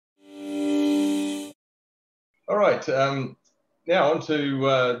All right. Now on to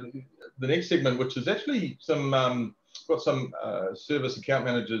the next segment, which is actually some got some service account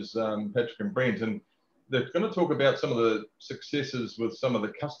managers, Patrick and Brent, and they're going to talk about some of the successes with some of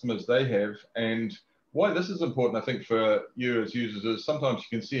the customers they have, and why this is important, I think, for you as users is sometimes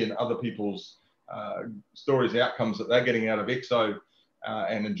you can see in other people's stories, outcomes that they're getting out of EXO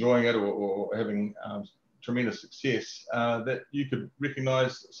and enjoying it, or having tremendous success, that you could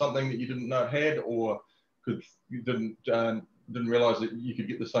recognize something that you didn't know it had, or you didn't realize that you could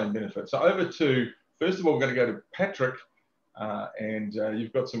get the same benefit. So over to, first of all, we're going to go to Patrick, and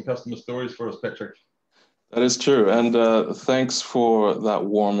you've got some customer stories for us, Patrick. That is true, and thanks for that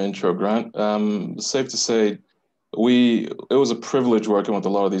warm intro, Grant. Safe to say, it was a privilege working with a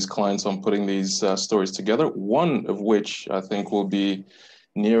lot of these clients on putting these stories together, one of which I think will be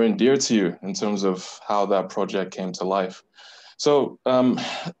near and dear to you in terms of how that project came to life. So,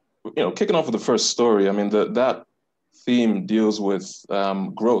 kicking off with the first story, I mean, that theme deals with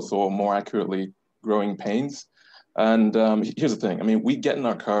growth, or more accurately, growing pains. And here's the thing, I mean, we get in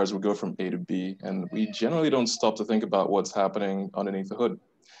our cars, we go from A to B, and we generally don't stop to think about what's happening underneath the hood.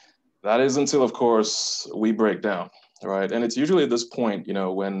 That is until, of course, we break down, right? And it's usually at this point,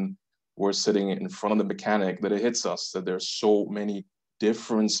 when we're sitting in front of the mechanic, that it hits us that there's so many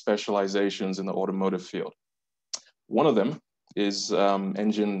different specializations in the automotive field. One of them is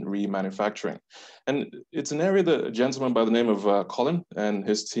engine remanufacturing. And it's an area that a gentleman by the name of Colin and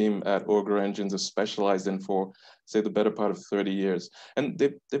his team at Auger Engines have specialized in for, say, the better part of 30 years. And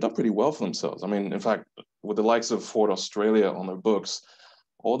they've done pretty well for themselves. I mean, in fact, with the likes of Ford Australia on their books,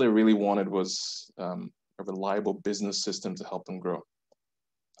 all they really wanted was a reliable business system to help them grow.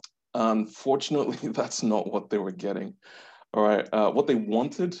 Unfortunately, that's not what they were getting. All right, what they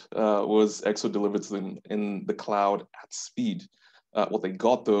wanted was EXO delivered to them in the cloud at speed. What they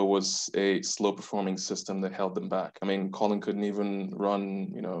got, though, was a slow-performing system that held them back. I mean, Colin couldn't even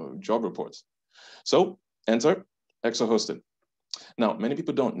run, job reports. So, enter EXO Hosted. Now, many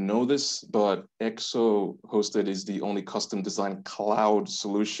people don't know this, but EXO Hosted is the only custom-designed cloud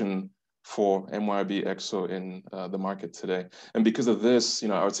solution for MYOB EXO in the market today. And because of this,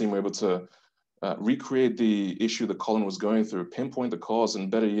 our team were able to recreate the issue that Colin was going through, pinpoint the cause,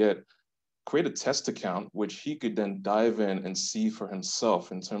 and better yet, create a test account, which he could then dive in and see for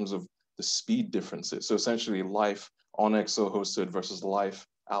himself in terms of the speed differences. So essentially life on EXO Hosted versus life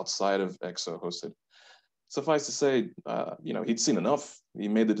outside of EXO Hosted. Suffice to say, he'd seen enough. He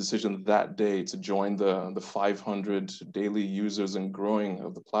made the decision that day to join the 500 daily users and growing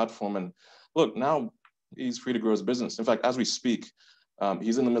of the platform. And look, now he's free to grow his business. In fact, as we speak,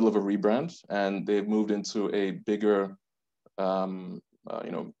 he's in the middle of a rebrand, and they've moved into a bigger,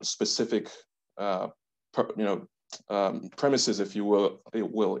 specific, premises, if you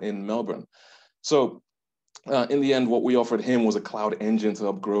will, in Melbourne. So in the end, what we offered him was a cloud engine to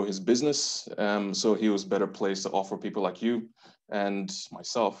help grow his business. So he was better placed to offer people like you and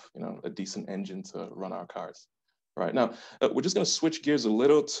myself, a decent engine to run our cars. Right now, we're just going to switch gears a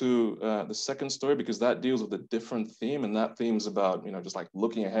little to the second story, because that deals with a different theme, and that theme's about, just like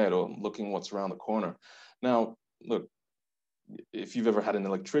looking ahead or looking what's around the corner. Now, look, if you've ever had an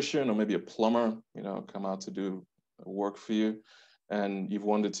electrician or maybe a plumber, come out to do work for you, and you've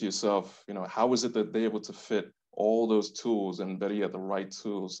wondered to yourself, how is it that they're able to fit all those tools, and better yet, the right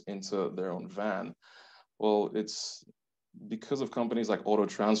tools, into their own van? Well, it's because of companies like Auto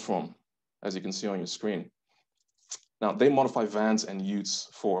Transform, as you can see on your screen. Now, they modify vans and utes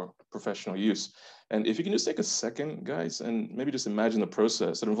for professional use. And if you can just take a second, guys, and maybe just imagine the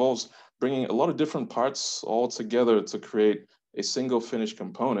process. It involves bringing a lot of different parts all together to create a single finished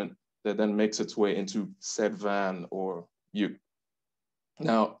component that then makes its way into said van or ute.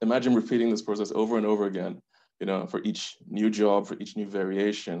 Now, imagine repeating this process over and over again, for each new job, for each new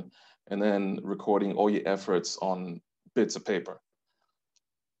variation, and then recording all your efforts on bits of paper.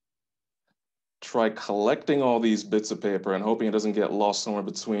 Try collecting all these bits of paper and hoping it doesn't get lost somewhere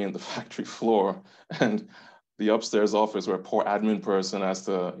between the factory floor and the upstairs office, where a poor admin person has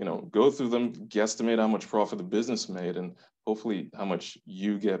to, go through them, guesstimate how much profit the business made, and hopefully how much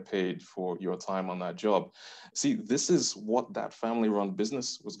you get paid for your time on that job. See, this is what that family-run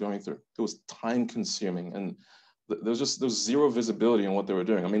business was going through. It was time-consuming, and there was zero visibility in what they were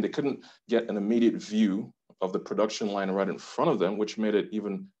doing. I mean, they couldn't get an immediate view of the production line right in front of them, which made it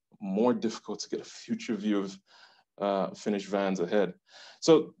even more difficult to get a future view of finished vans ahead.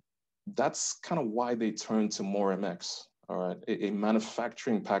 So that's kind of why they turned to MoreMX, all right, a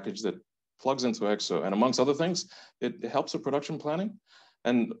manufacturing package that plugs into EXO. And amongst other things, it helps with production planning.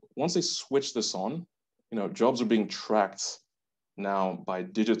 And once they switch this on, jobs are being tracked now by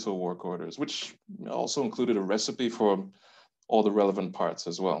digital work orders, which also included a recipe for all the relevant parts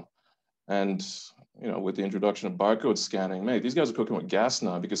as well. And with the introduction of barcode scanning, mate, these guys are cooking with gas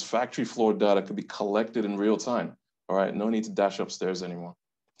now because factory floor data could be collected in real time. All right, no need to dash upstairs anymore.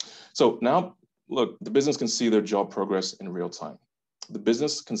 So now, look, the business can see their job progress in real time. The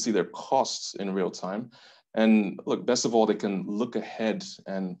business can see their costs in real time. And look, best of all, they can look ahead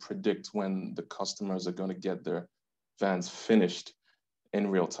and predict when the customers are going to get their vans finished in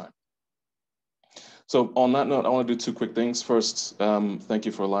real time. So on that note, I want to do two quick things. First, thank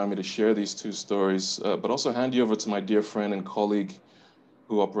you for allowing me to share these two stories, but also hand you over to my dear friend and colleague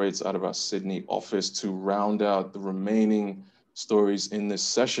who operates out of our Sydney office to round out the remaining stories in this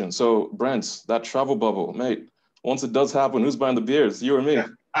session. So Brent, that travel bubble, mate, once it does happen, who's buying the beers, you or me?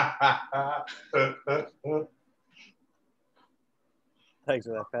 Thanks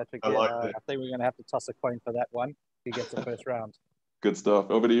for that, Patrick. I think we're going to have to toss a coin for that one. Who gets the first round? Good stuff.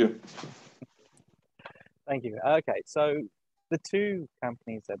 Over to you. Thank you. Okay, so the two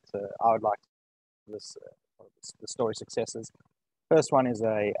companies that I would like to the story successes. First one is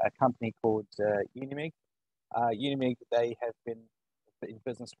a company called Unimig. Unimig, they have been in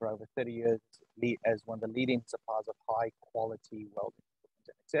business for over 30 years as one of the leading suppliers of high quality welding equipment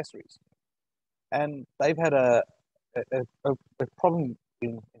and accessories. And they've had a problem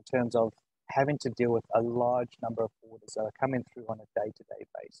in terms of having to deal with a large number of orders that are coming through on a day-to-day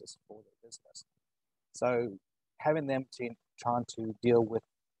basis for their business. So having them trying to deal with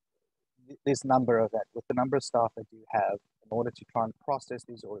this number of that, with the number of staff that you have in order to try and process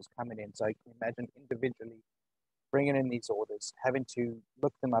these orders coming in. So you can imagine individually bringing in these orders, having to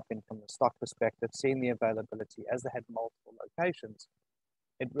look them up in from the stock perspective, seeing the availability as they had multiple locations.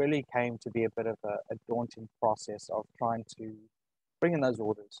 It really came to be a bit of a daunting process of trying to bring in those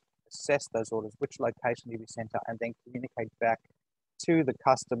orders, assess those orders, which location to be sent out, and then communicate back to the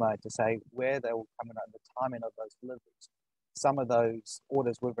customer to say where they will come in and the timing of those deliveries. Some of those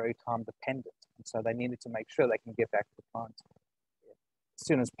orders were very time dependent, and so they needed to make sure they can get back to the client as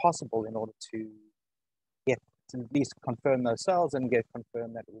soon as possible in order to get to at least confirm those sales and get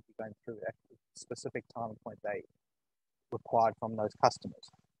confirmed that it will be going through at the specific time and point they required from those customers.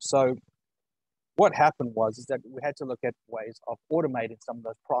 So what happened is that we had to look at ways of automating some of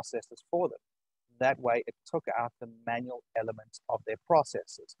those processes for them. That way, it took out the manual elements of their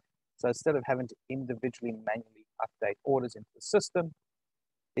processes. So instead of having to individually manually update orders into the system,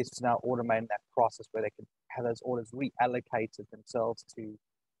 it's now automating that process where they can have those orders reallocated themselves to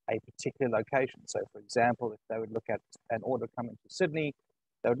a particular location. So for example, if they would look at an order coming to Sydney,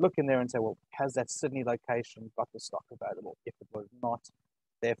 they would look in there and say, well, has that Sydney location got the stock available? If it was not,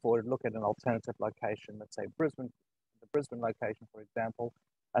 therefore, it would look at an alternative location, let's say Brisbane, the Brisbane location, for example,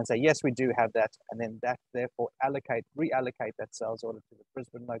 and say, yes, we do have that. And then that, therefore, reallocate that sales order to the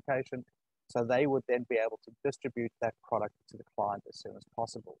Brisbane location. So they would then be able to distribute that product to the client as soon as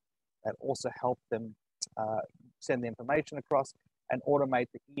possible. That also helped them send the information across and automate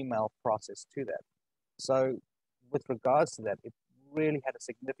the email process to that. So with regards to that, it really had a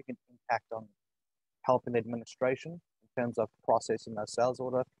significant impact on helping the administration in terms of processing those sales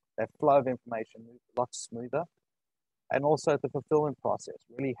order. That flow of information moved a lot smoother. And also the fulfillment process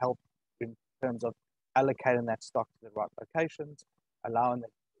really helped in terms of allocating that stock to the right locations, allowing the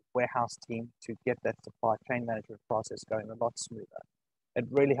warehouse team to get that supply chain management process going a lot smoother. It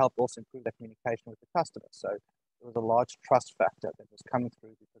really helped also improve that communication with the customer. So there was a large trust factor that was coming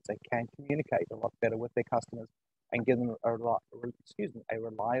through because they can communicate a lot better with their customers and give them a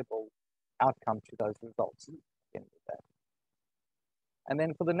reliable outcome to those results at the end of the day. And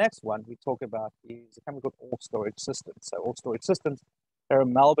then for the next one, we talk about is a company called All Storage Systems. So All Storage Systems, they're a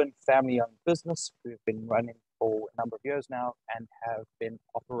Melbourne family-owned business who have been running for a number of years now and have been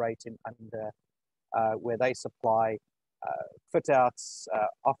operating under where they supply fit-outs,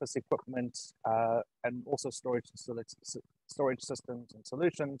 office equipment, and also storage systems and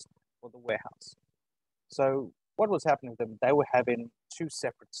solutions for the warehouse. So what was happening with them? They were having two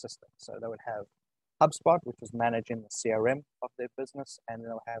separate systems. So they would have HubSpot, which was managing the CRM of their business, and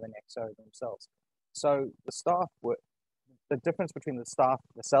they'll have an XO themselves. So the difference between the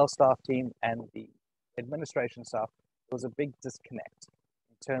sales staff team and the administration staff, was a big disconnect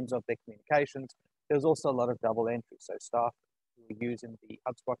in terms of their communications. There was also a lot of double entry. So staff who were using the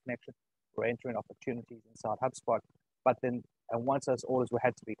HubSpot connection were entering opportunities inside HubSpot, but then and once those orders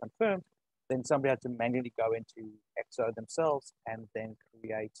had to be confirmed, then somebody had to manually go into XO themselves and then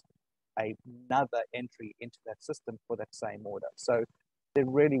create another entry into that system for that same order. So there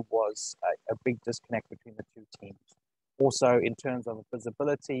really was a big disconnect between the two teams. Also, in terms of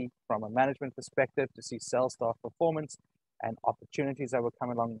visibility from a management perspective to see sales staff performance and opportunities that were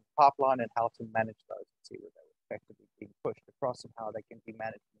coming along the pipeline and how to manage those and see where they were effectively being pushed across and how they can be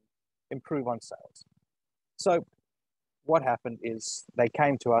managed and improve on sales. So what happened is they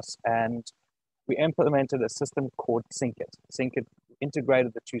came to us and we implemented a system called SyncIt. SyncIt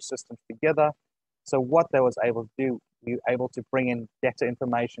integrated the two systems together. So what they was able to do, we were able to bring in data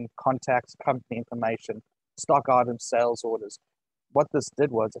information, contacts, company information, stock items, sales orders. What this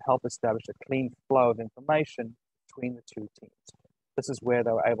did was it helped establish a clean flow of information between the two teams. This is where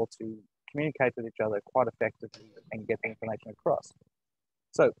they were able to communicate with each other quite effectively and get the information across.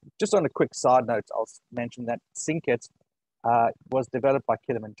 So just on a quick side note, I'll mention that SyncIt was developed by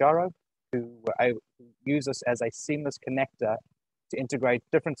Kilimanjaro, who were able to use this as a seamless connector to integrate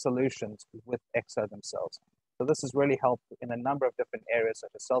different solutions with EXO themselves. So this has really helped in a number of different areas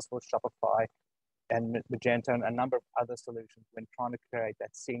such as Salesforce, Shopify, and Magento, and a number of other solutions when trying to create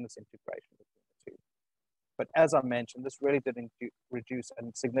that seamless integration between the two. But as I mentioned, this really did reduce a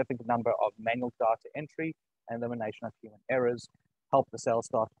significant number of manual data entry and elimination of human errors, help the sales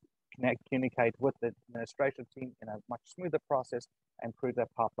staff communicate with the administration team in a much smoother process, and improve their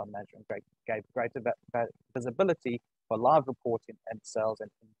pipeline management, gave greater visibility for live reporting and sales and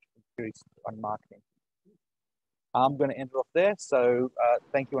increase on marketing. I'm going to end it off there. So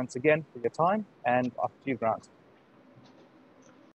thank you once again for your time, and off to you, Grant.